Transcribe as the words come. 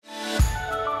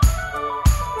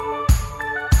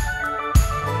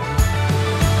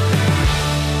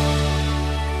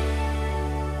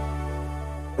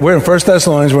We're in 1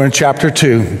 Thessalonians, we're in chapter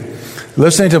 2.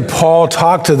 Listening to Paul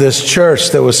talk to this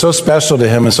church that was so special to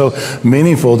him and so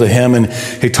meaningful to him. And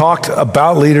he talked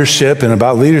about leadership and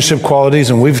about leadership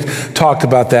qualities, and we've talked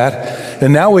about that.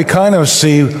 And now we kind of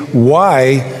see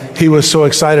why he was so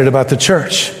excited about the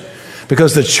church.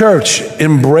 Because the church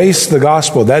embraced the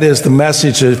gospel. That is the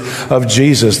message of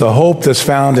Jesus, the hope that's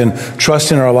found in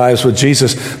trusting our lives with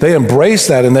Jesus. They embraced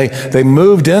that, and they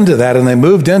moved into that, and they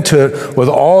moved into it with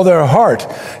all their heart.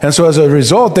 And so as a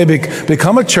result, they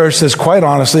become a church that's quite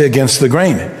honestly against the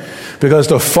grain. Because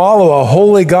to follow a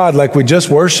holy God like we just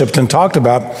worshiped and talked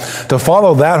about, to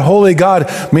follow that holy God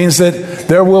means that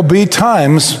there will be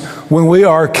times when we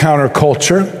are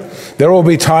counterculture. There will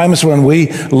be times when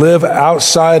we live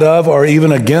outside of or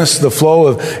even against the flow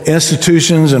of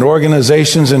institutions and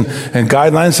organizations and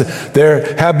guidelines.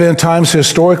 There have been times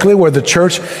historically where the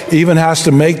church even has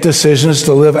to make decisions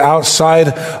to live outside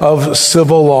of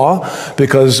civil law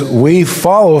because we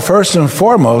follow first and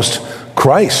foremost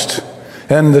Christ.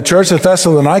 And the church of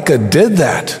Thessalonica did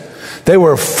that. They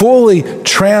were fully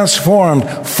transformed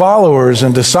followers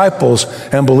and disciples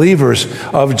and believers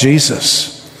of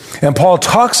Jesus. And Paul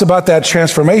talks about that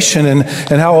transformation and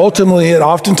how ultimately it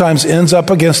oftentimes ends up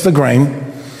against the grain,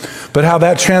 but how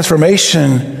that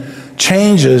transformation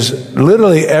changes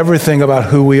literally everything about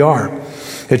who we are.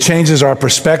 It changes our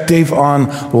perspective on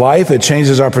life. It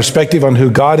changes our perspective on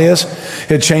who God is.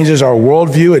 It changes our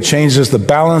worldview. It changes the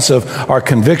balance of our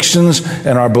convictions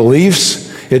and our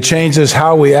beliefs. It changes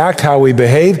how we act, how we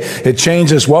behave. It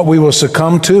changes what we will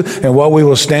succumb to and what we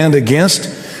will stand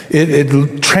against.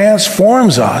 It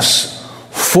transforms us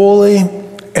fully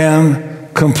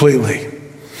and completely.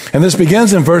 And this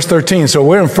begins in verse 13. So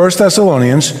we're in 1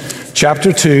 Thessalonians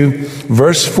chapter 2,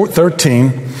 verse 13.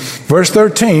 Verse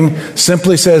 13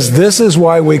 simply says, this is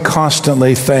why we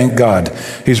constantly thank God.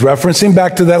 He's referencing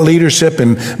back to that leadership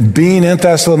and being in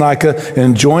Thessalonica,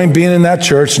 enjoying being in that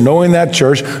church, knowing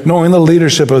the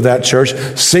leadership of that church,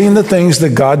 seeing the things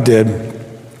that God did.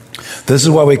 This is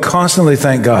why we constantly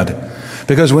thank God.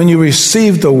 Because when you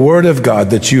received the word of God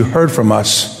that you heard from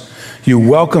us, you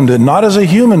welcomed it not as a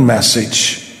human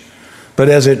message, but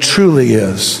as it truly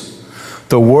is,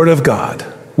 the word of God,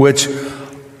 which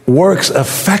works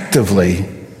effectively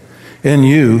in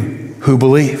you who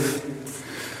believe.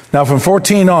 Now from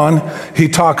 14 on, he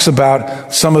talks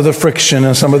about some of the friction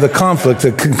and some of the conflict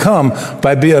that can come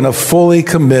by being a fully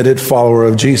committed follower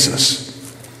of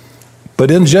Jesus.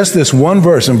 But in just this one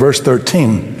verse, in verse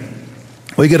 13,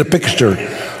 we get a picture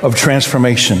of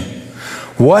transformation.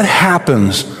 What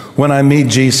happens when I meet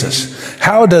Jesus?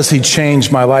 How does he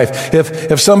change my life?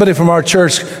 If somebody from our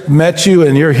church met you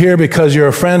and you're here because you're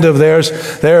a friend of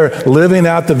theirs, they're living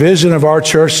out the vision of our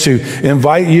church to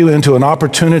invite you into an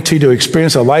opportunity to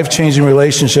experience a life-changing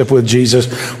relationship with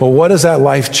Jesus. Well, what does that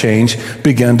life change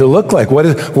begin to look like? What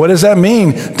does that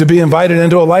mean to be invited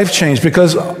into a life change?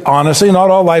 Because honestly,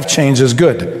 not all life change is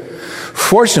good.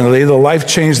 Fortunately, the life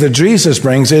change that Jesus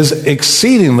brings is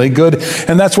exceedingly good,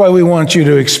 and that's why we want you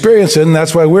to experience it, and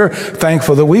that's why we're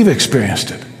thankful that we've experienced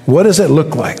it. What does it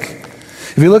look like?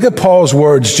 If you look at Paul's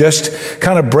words, just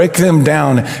kind of break them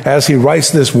down as he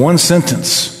writes this one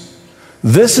sentence.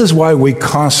 This is why we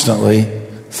constantly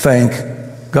thank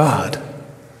God.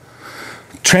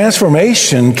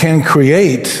 Transformation can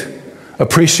create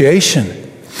appreciation.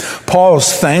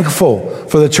 Paul's thankful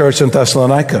for the church in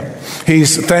Thessalonica.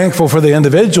 He's thankful for the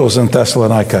individuals in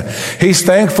Thessalonica. He's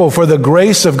thankful for the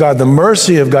grace of God, the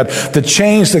mercy of God, the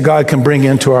change that God can bring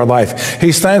into our life.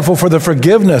 He's thankful for the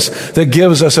forgiveness that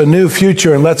gives us a new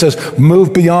future and lets us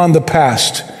move beyond the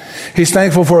past. He's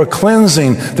thankful for a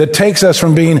cleansing that takes us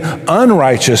from being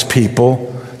unrighteous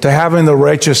people to having the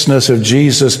righteousness of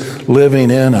Jesus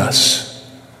living in us.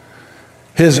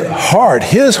 His heart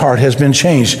has been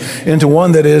changed into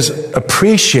one that is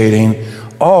appreciating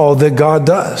all that God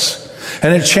does.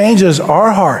 And it changes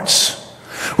our hearts.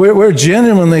 We're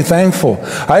genuinely thankful.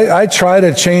 I try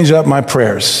to change up my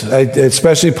prayers,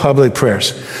 especially public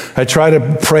prayers. I try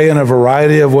to pray in a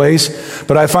variety of ways,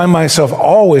 but I find myself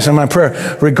always in my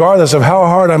prayer, regardless of how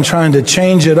hard I'm trying to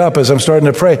change it up as I'm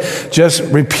starting to pray, just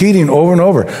repeating over and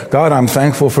over, God, I'm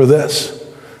thankful for this.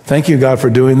 Thank you, God,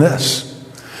 for doing this.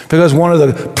 Because one of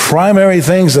the primary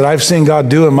things that I've seen God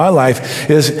do in my life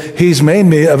is he's made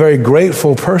me a very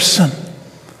grateful person.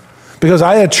 Because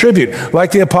I attribute,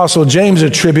 like the Apostle James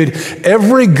attributed,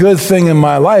 every good thing in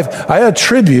my life, I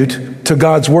attribute to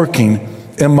God's working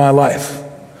in my life.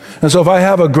 And so if I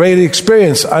have a great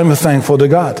experience, I'm thankful to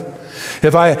God.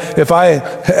 If I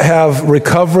have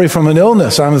recovery from an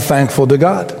illness, I'm thankful to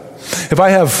God. If I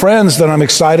have friends that I'm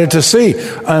excited to see,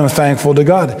 I'm thankful to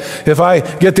God. If I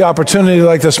get the opportunity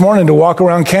like this morning to walk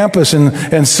around campus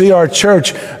and see our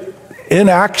church in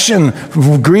action,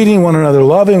 greeting one another,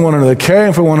 loving one another,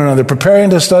 caring for one another, preparing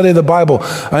to study the Bible,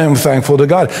 I am thankful to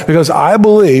God. Because I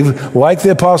believe, like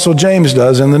the Apostle James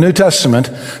does in the New Testament,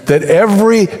 that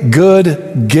every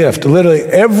good gift, literally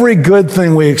every good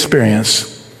thing we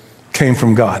experience, came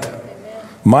from God.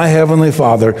 My Heavenly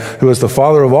Father, who is the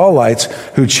Father of all lights,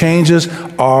 who changes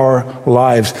our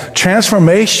lives.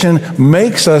 Transformation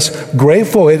makes us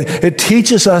grateful. It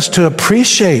teaches us to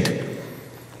appreciate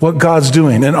what God's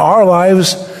doing in our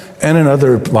lives and in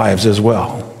other lives as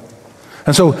well.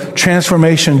 And so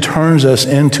transformation turns us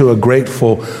into a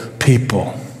grateful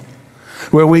people,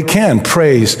 where we can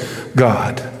praise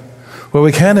God, where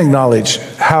we can acknowledge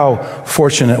how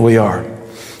fortunate we are.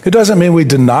 It doesn't mean we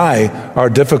deny our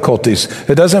difficulties.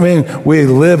 It doesn't mean we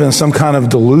live in some kind of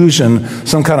delusion,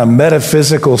 some kind of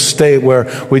metaphysical state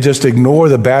where we just ignore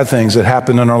the bad things that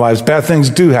happen in our lives. Bad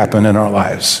things do happen in our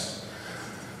lives.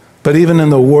 But even in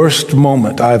the worst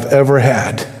moment I've ever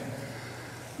had,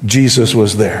 Jesus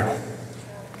was there.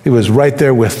 He was right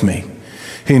there with me.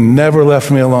 He never left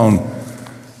me alone.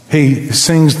 He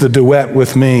sings the duet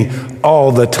with me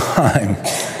all the time.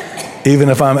 Even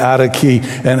if I'm out of key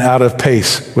and out of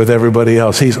pace with everybody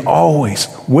else, He's always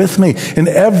with me in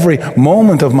every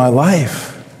moment of my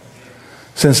life.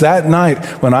 Since that night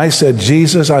when I said,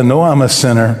 Jesus, I know I'm a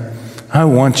sinner. I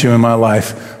want you in my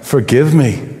life. Forgive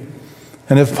me.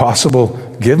 And if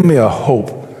possible, give me a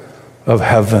hope of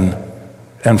heaven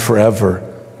and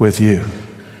forever with you.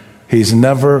 He's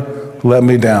never let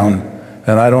me down.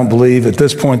 And I don't believe at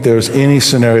this point there's any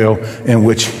scenario in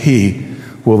which He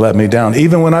will let me down.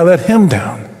 Even when I let Him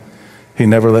down, He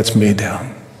never lets me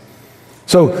down.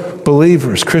 So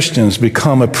believers, Christians,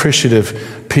 become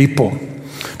appreciative people,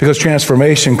 because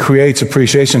transformation creates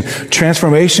appreciation.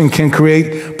 Transformation can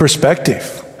create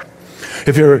perspective.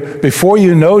 Before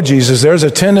you know Jesus, there's a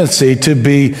tendency to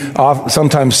be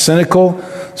sometimes cynical,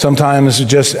 sometimes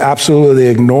just absolutely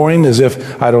ignoring, as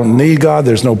if I don't need God,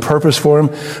 there's no purpose for Him.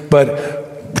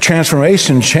 But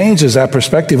transformation changes that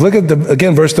perspective. Look at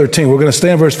again, verse 13. We're going to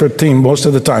stay in verse 13 most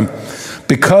of the time.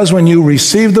 Because when you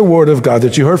received the word of God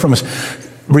that you heard from us,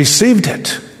 received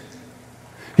it,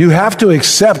 you have to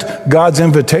accept God's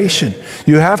invitation.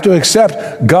 You have to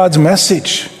accept God's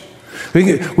message.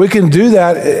 We can do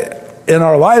that in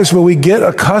our lives, where we get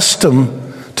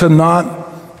accustomed to not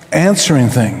answering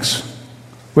things.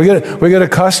 We get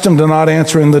accustomed to not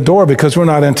answering the door because we're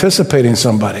not anticipating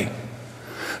somebody.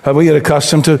 We get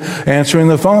accustomed to answering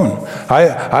the phone.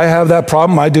 I have that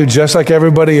problem. I do just like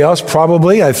everybody else,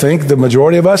 probably. I think the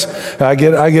majority of us. I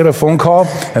get a phone call,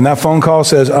 and that phone call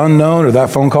says unknown, or that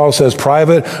phone call says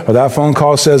private, or that phone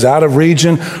call says out of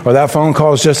region, or that phone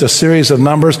call is just a series of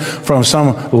numbers from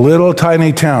some little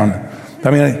tiny town.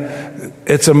 I mean,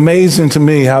 it's amazing to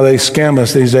me how they scam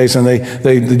us these days, and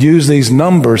they use these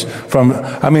numbers from,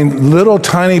 little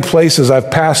tiny places I've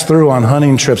passed through on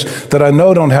hunting trips that I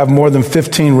know don't have more than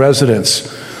 15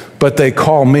 residents, but they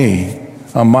call me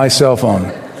on my cell phone.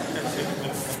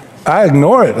 I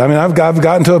ignore it. I've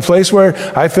gotten to a place where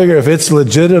I figure if it's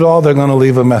legit at all, they're going to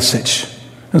leave a message.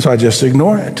 And so I just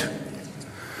ignore it.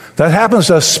 That happens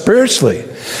to us spiritually.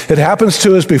 It happens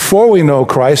to us before we know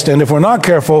Christ, and if we're not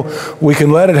careful, we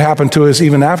can let it happen to us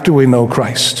even after we know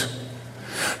Christ.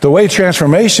 The way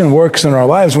transformation works in our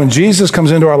lives, when Jesus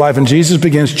comes into our life and Jesus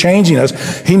begins changing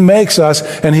us, He makes us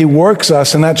and He works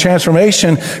us, and that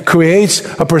transformation creates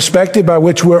a perspective by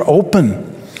which we're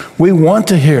open. We want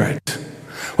to hear it.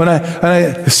 When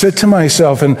I sit to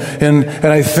myself and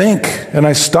I think and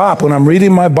I stop, when I'm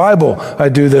reading my Bible, I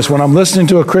do this. When I'm listening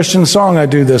to a Christian song, I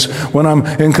do this. When I'm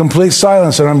in complete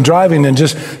silence and I'm driving and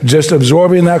just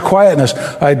absorbing that quietness,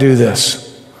 I do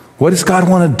this. What does God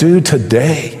want to do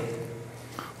today?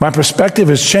 My perspective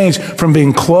has changed from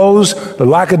being closed, the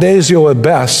lackadaisical at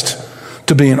best,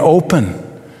 to being open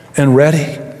and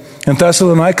ready. In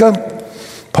Thessalonica,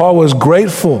 Paul was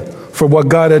grateful for what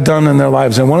God had done in their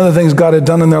lives. And one of the things God had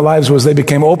done in their lives was they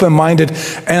became open-minded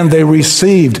and they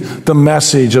received the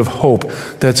message of hope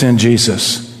that's in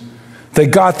Jesus. They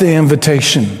got the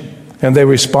invitation and they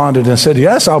responded and said,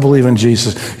 yes, I'll believe in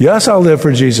Jesus. Yes, I'll live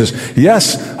for Jesus.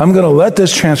 Yes, I'm going to let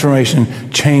this transformation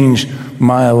change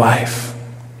my life.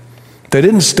 They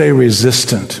didn't stay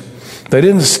resistant. They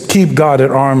didn't keep God at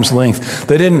arm's length.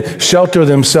 They didn't shelter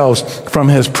themselves from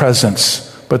His presence.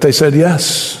 But they said,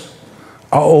 yes,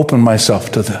 I'll open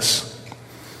myself to this.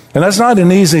 And that's not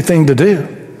an easy thing to do.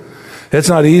 It's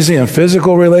not easy in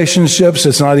physical relationships.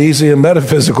 It's not easy in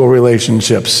metaphysical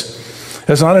relationships.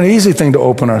 It's not an easy thing to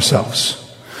open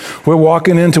ourselves. We're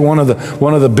walking into one of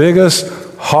the biggest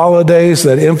holidays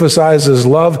that emphasizes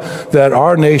love that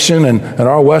our nation and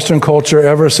our Western culture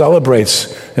ever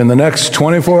celebrates. In the next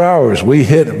 24 hours, we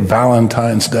hit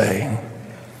Valentine's Day.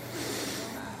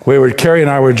 Carrie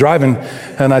and I were driving,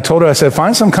 and I told her, I said,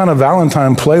 find some kind of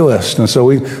Valentine playlist. And so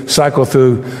we cycled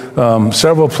through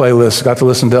several playlists, got to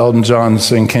listen to Elton John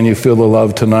sing Can You Feel the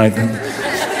Love Tonight?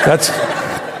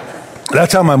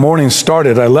 That's how my morning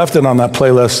started. I left it on that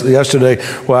playlist yesterday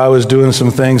while I was doing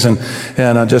some things, and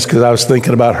just because I was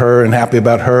thinking about her and happy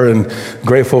about her and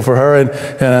grateful for her,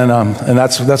 and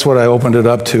that's what I opened it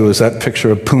up to, is that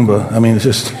picture of Pumbaa. I mean, it's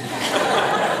just...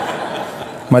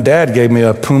 My dad gave me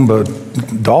a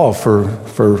Pumbaa doll for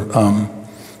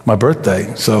my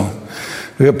birthday, so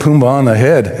we got Pumbaa on the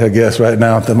head, I guess, right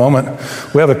now at the moment.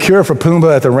 We have a cure for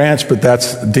Pumbaa at the ranch, but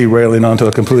that's derailing onto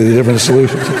a completely different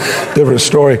solution, different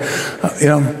story. I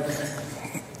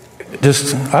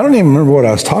don't even remember what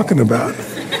I was talking about.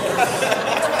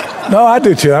 No, I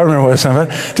do too. I remember what I was talking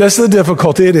about. Just the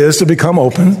difficulty it is to become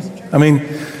open. I mean,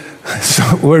 so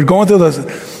we're going through this.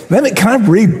 Can I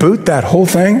reboot that whole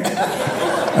thing?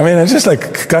 I mean, I just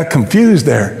got confused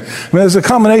there. I mean, there's a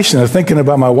combination of thinking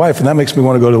about my wife, and that makes me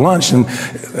want to go to lunch, and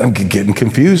I'm getting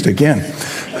confused again.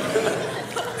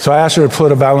 So I asked her to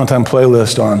put a Valentine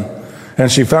playlist on, and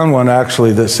she found one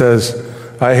actually that says,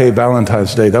 I Hate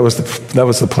Valentine's Day. That was the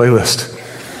playlist.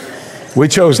 We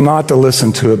chose not to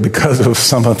listen to it because of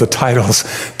some of the titles.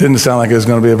 Didn't sound like it was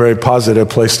going to be a very positive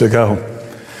place to go.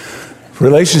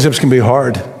 Relationships can be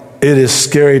hard. It is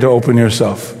scary to open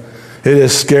yourself. It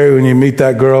is scary when you meet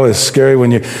that girl. It's scary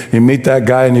when you meet that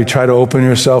guy and you try to open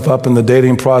yourself up in the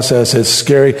dating process. It's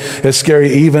scary. It's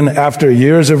scary even after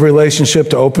years of relationship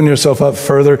to open yourself up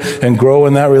further and grow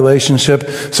in that relationship.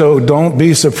 So don't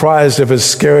be surprised if it's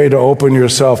scary to open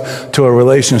yourself to a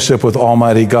relationship with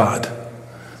Almighty God.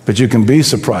 But you can be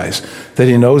surprised that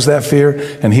He knows that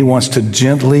fear, and He wants to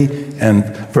gently and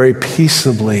very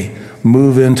peaceably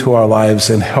move into our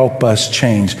lives and help us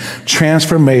change.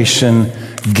 Transformation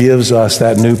gives us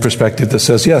that new perspective that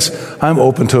says, yes, I'm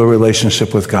open to a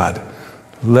relationship with God.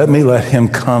 Let Him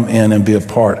come in and be a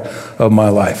part of my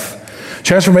life.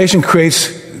 Transformation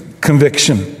creates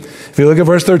conviction. If you look at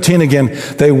verse 13 again,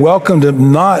 they welcomed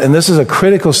Him not, and this is a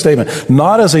critical statement,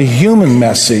 not as a human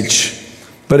message,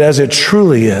 but as it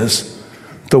truly is,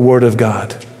 the Word of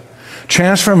God.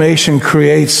 Transformation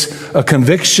creates a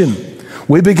conviction.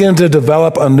 We begin to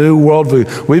develop a new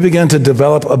worldview. We begin to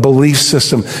develop a belief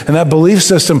system. And that belief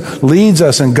system leads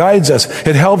us and guides us.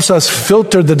 It helps us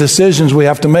filter the decisions we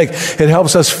have to make. It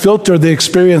helps us filter the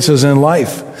experiences in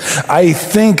life. I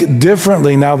think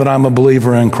differently now that I'm a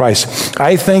believer in Christ.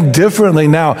 I think differently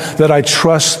now that I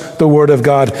trust the Word of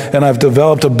God, and I've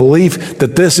developed a belief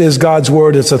that this is God's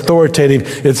Word. It's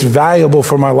authoritative. It's valuable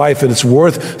for my life, and it's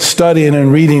worth studying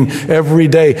and reading every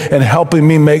day and helping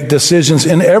me make decisions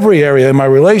in every area, in my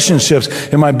relationships,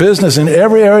 in my business, in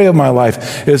every area of my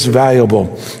life. It's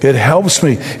valuable. It helps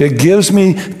me. It gives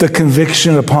me the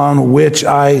conviction upon which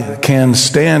I can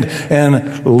stand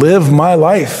and live my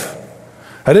life.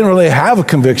 I didn't really have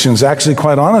convictions, actually,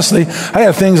 quite honestly. I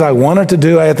had things I wanted to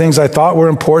do. I had things I thought were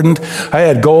important. I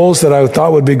had goals that I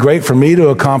thought would be great for me to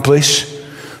accomplish.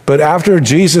 But after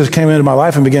Jesus came into my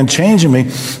life and began changing me,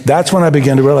 that's when I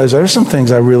began to realize there's some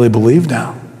things I really believe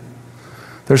now.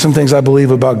 There's some things I believe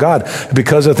about God.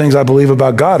 Because of things I believe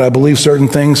about God, I believe certain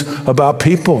things about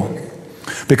people.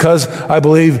 Because I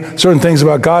believe certain things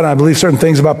about God, and I believe certain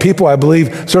things about people, I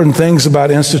believe certain things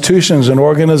about institutions and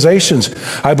organizations.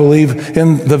 I believe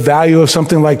in the value of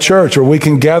something like church, where we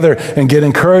can gather and get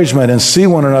encouragement and see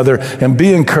one another and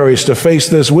be encouraged to face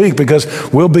this week, because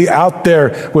we'll be out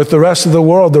there with the rest of the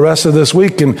world the rest of this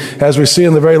week. And as we see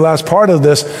in the very last part of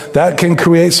this, that can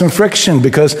create some friction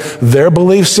because their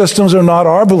belief systems are not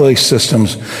our belief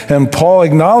systems. And Paul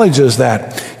acknowledges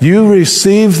that. You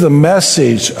received the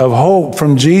message of hope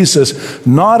from Jesus,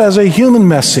 not as a human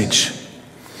message.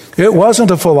 It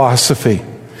wasn't a philosophy.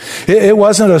 It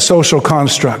wasn't a social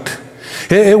construct.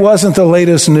 It wasn't the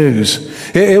latest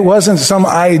news. It wasn't some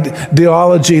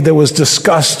ideology that was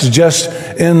discussed just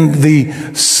in the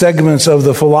segments of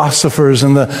the philosophers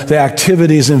and the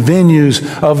activities and venues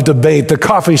of debate, the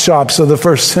coffee shops of the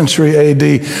first century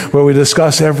AD, where we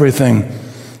discuss everything.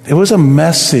 It was a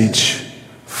message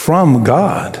from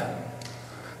God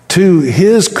to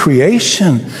His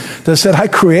creation that said, I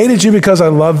created you because I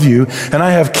love you, and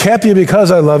I have kept you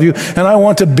because I love you, and I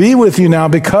want to be with you now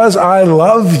because I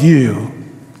love you.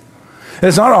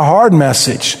 It's not a hard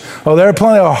message. Oh, there are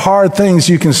plenty of hard things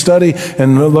you can study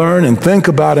and learn and think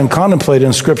about and contemplate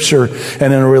in Scripture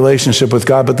and in a relationship with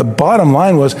God. But the bottom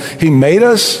line was, He made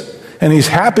us, and he's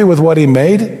happy with what he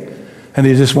made, and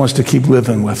he just wants to keep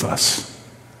living with us.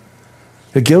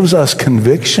 It gives us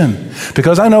conviction.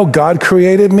 Because I know God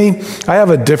created me, I have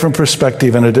a different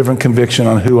perspective and a different conviction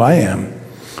on who I am.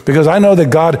 Because I know that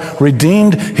God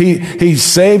redeemed, He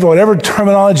saved, whatever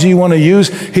terminology you want to use,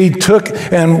 He took,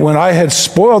 and when I had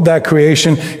spoiled that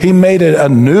creation, He made it a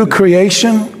new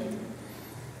creation.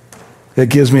 It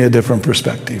gives me a different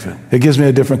perspective. It gives me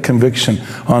a different conviction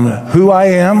on who I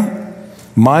am,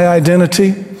 my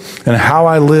identity, and how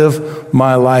I live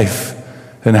my life,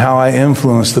 and how I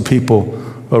influence the people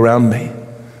around me.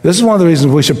 This is one of the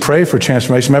reasons we should pray for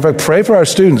transformation. Matter of fact, pray for our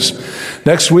students.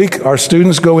 Next week, our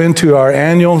students go into our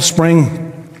annual spring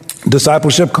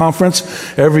discipleship conference.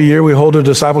 Every year we hold a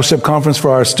discipleship conference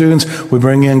for our students. We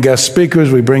bring in guest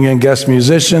speakers. We bring in guest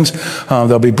musicians.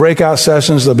 There'll be breakout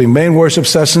sessions. There'll be main worship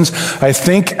sessions. I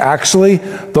think actually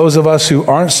those of us who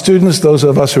aren't students, those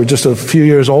of us who are just a few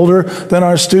years older than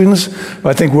our students,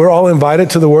 I think we're all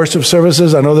invited to the worship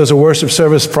services. I know there's a worship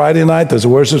service Friday night. There's a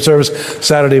worship service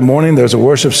Saturday morning. There's a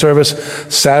worship service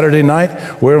Saturday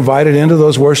night. We're invited into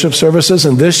those worship services.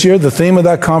 And this year, the theme of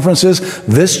that conference is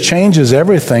This Changes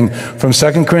Everything, from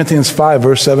 2 Corinthians 5,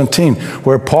 verse 17,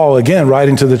 where Paul, again,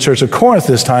 writing to the church of Corinth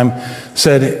this time,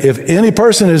 said, if any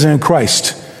person is in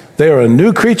Christ, they are a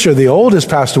new creature. The old has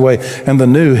passed away, and the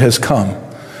new has come.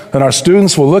 And our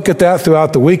students will look at that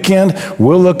throughout the weekend.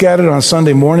 We'll look at it on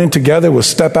Sunday morning together. We'll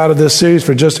step out of this series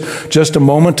for just a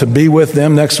moment to be with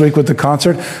them next week with the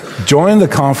concert. Join the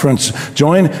conference.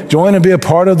 Join and be a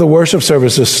part of the worship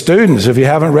services. Students, if you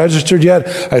haven't registered yet,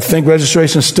 I think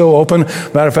registration is still open.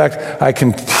 Matter of fact, I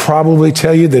can probably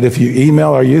tell you that if you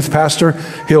email our youth pastor,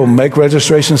 he'll make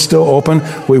registration still open.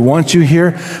 We want you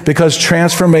here because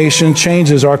transformation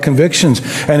changes our convictions.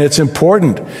 And it's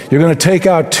important. You're going to take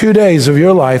out 2 days of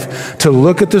your life to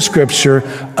look at the scripture,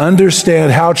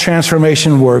 understand how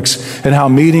transformation works, and how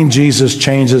meeting Jesus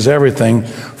changes everything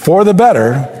for the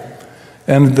better,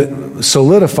 and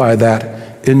solidify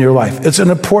that in your life. It's an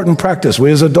important practice.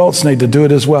 We as adults need to do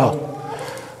it as well.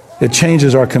 It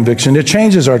changes our conviction. It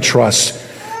changes our trust.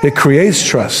 It creates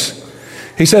trust.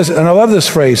 He says, and I love this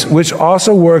phrase, which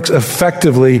also works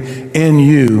effectively in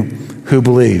you who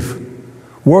believe.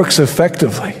 Works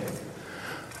effectively.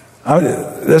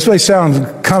 This may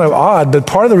sound kind of odd, but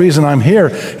part of the reason I'm here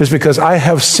is because I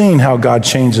have seen how God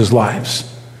changes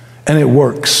lives, and it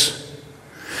works.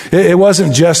 It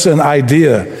wasn't just an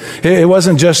idea. It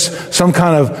wasn't just some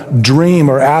kind of dream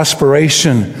or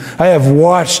aspiration. I have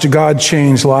watched God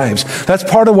change lives. That's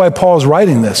part of why Paul's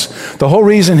writing this. The whole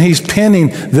reason he's penning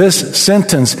this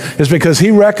sentence is because he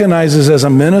recognizes as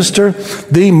a minister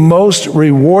the most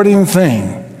rewarding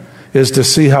thing is to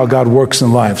see how God works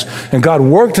in lives. And God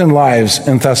worked in lives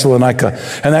in Thessalonica.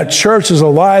 And that church is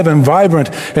alive and vibrant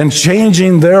and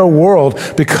changing their world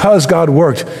because God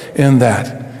worked in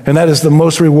that. And that is the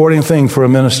most rewarding thing for a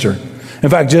minister. In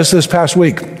fact, just this past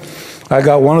week, I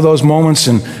got one of those moments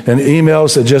and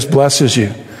emails that just blesses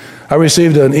you. I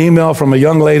received an email from a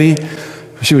young lady.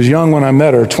 She was young when I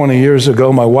met her 20 years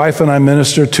ago. My wife and I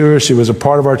ministered to her. She was a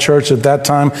part of our church at that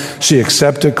time. She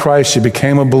accepted Christ. She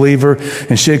became a believer.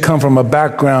 And she had come from a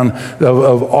background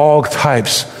of all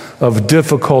types of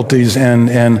difficulties and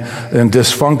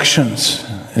dysfunctions.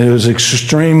 It was an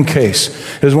extreme case.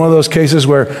 It was one of those cases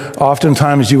where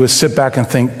oftentimes you would sit back and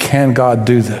think, can God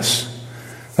do this?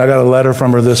 I got a letter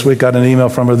from her this week, got an email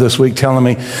from her this week telling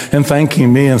me and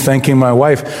thanking me and thanking my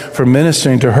wife for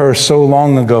ministering to her so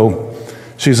long ago.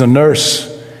 She's a nurse,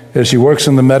 and she works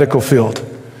in the medical field.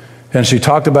 And she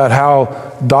talked about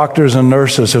how doctors and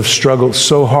nurses have struggled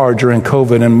so hard during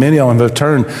COVID, and many of them have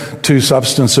turned to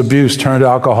substance abuse, turned to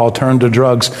alcohol, turned to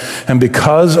drugs. And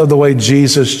because of the way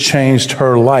Jesus changed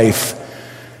her life,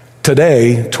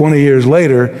 today, 20 years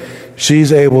later,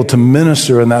 she's able to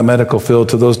minister in that medical field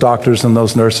to those doctors and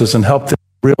those nurses and help them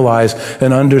realize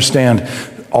and understand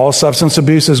all substance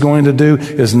abuse is going to do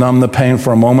is numb the pain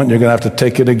for a moment. You're going to have to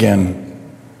take it again.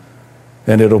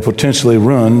 And it'll potentially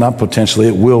ruin, not potentially,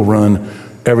 it will ruin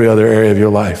every other area of your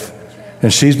life.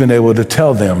 And she's been able to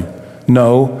tell them,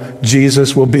 no,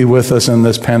 Jesus will be with us in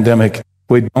this pandemic.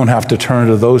 We don't have to turn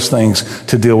to those things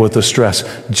to deal with the stress.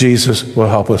 Jesus will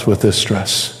help us with this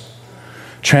stress.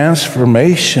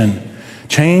 Transformation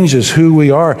changes who we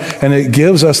are, and it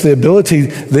gives us the ability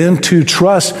then to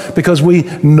trust because we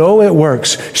know it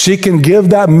works. She can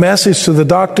give that message to the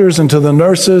doctors and to the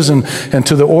nurses and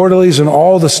to the orderlies and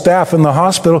all the staff in the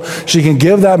hospital. She can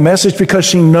give that message because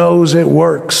she knows it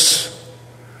works.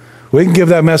 We can give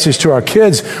that message to our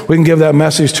kids. We can give that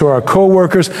message to our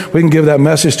co-workers. We can give that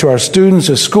message to our students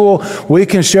at school. We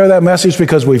can share that message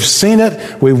because we've seen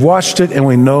it, we've watched it, and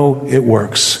we know it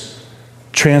works.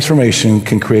 transformation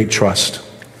can create trust.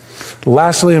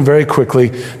 Lastly, and very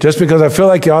quickly, just because I feel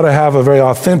like you ought to have a very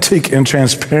authentic and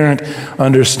transparent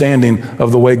understanding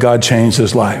of the way God changed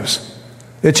his lives.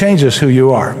 It changes who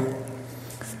you are.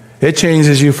 It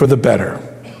changes you for the better.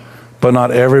 But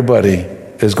not everybody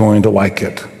is going to like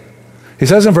it. He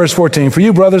says in verse 14, "For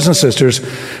you, brothers and sisters,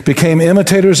 became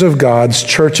imitators of God's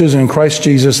churches in Christ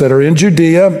Jesus that are in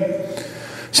Judea,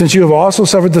 since you have also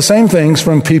suffered the same things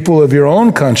from people of your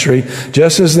own country,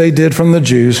 just as they did from the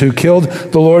Jews who killed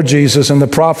the Lord Jesus and the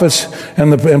prophets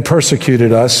and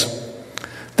persecuted us.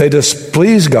 They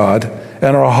displease God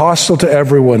and are hostile to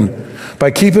everyone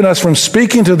by keeping us from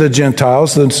speaking to the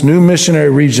Gentiles," this new missionary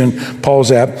region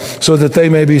Paul's at, "so that they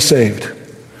may be saved.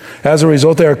 As a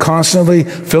result, they are constantly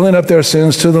filling up their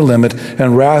sins to the limit,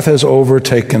 and wrath has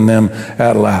overtaken them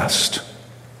at last."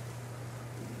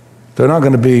 They're not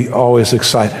going to be always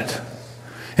excited.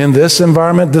 In this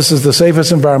environment, this is the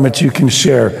safest environment you can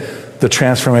share the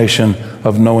transformation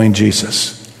of knowing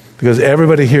Jesus, because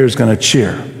everybody here is going to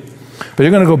cheer. But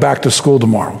you're going to go back to school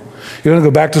tomorrow. You're going to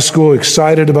go back to school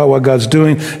excited about what God's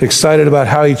doing, excited about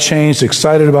how he changed,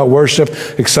 excited about worship,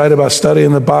 excited about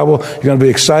studying the Bible. You're going to be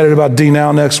excited about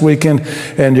D-Now next weekend,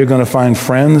 and you're going to find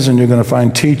friends, and you're going to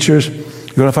find teachers.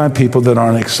 You're going to find people that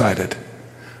aren't excited.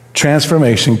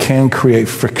 Transformation can create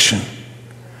friction.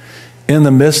 In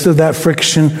the midst of that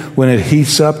friction, when it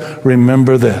heats up,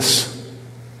 remember this.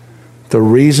 The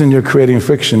reason you're creating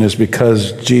friction is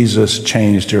because Jesus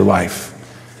changed your life.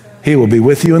 He will be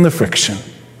with you in the friction.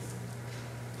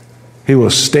 He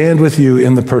will stand with you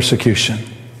in the persecution.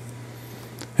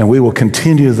 And we will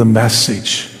continue the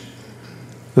message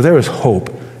that there is hope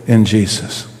in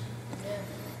Jesus.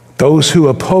 Those who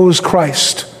oppose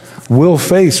Christ will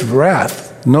face wrath.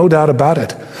 No doubt about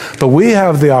it. But we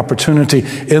have the opportunity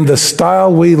in the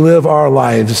style we live our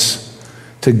lives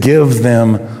to give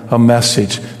them a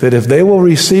message that if they will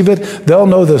receive it, they'll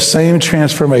know the same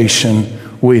transformation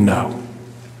we know.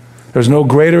 There's no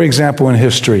greater example in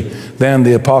history than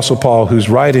the Apostle Paul, who's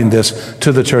writing this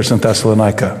to the church in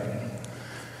Thessalonica.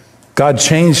 God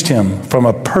changed him from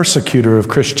a persecutor of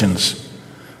Christians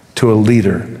to a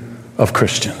leader of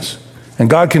Christians. And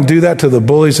God can do that to the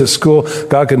bullies at school.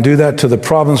 God can do that to the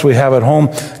problems we have at home.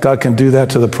 God can do that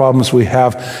to the problems we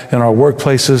have in our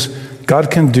workplaces. God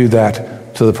can do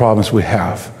that to the problems we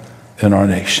have in our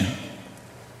nation.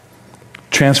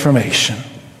 Transformation.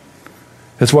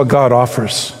 It's what God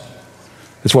offers.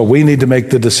 It's what we need to make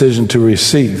the decision to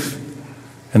receive.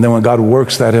 And then when God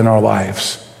works that in our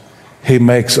lives, he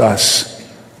makes us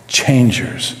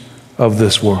changers of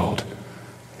this world.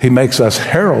 He makes us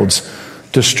heralds,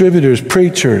 distributors,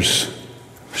 preachers,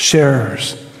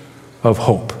 sharers of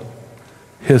hope,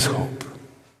 his hope.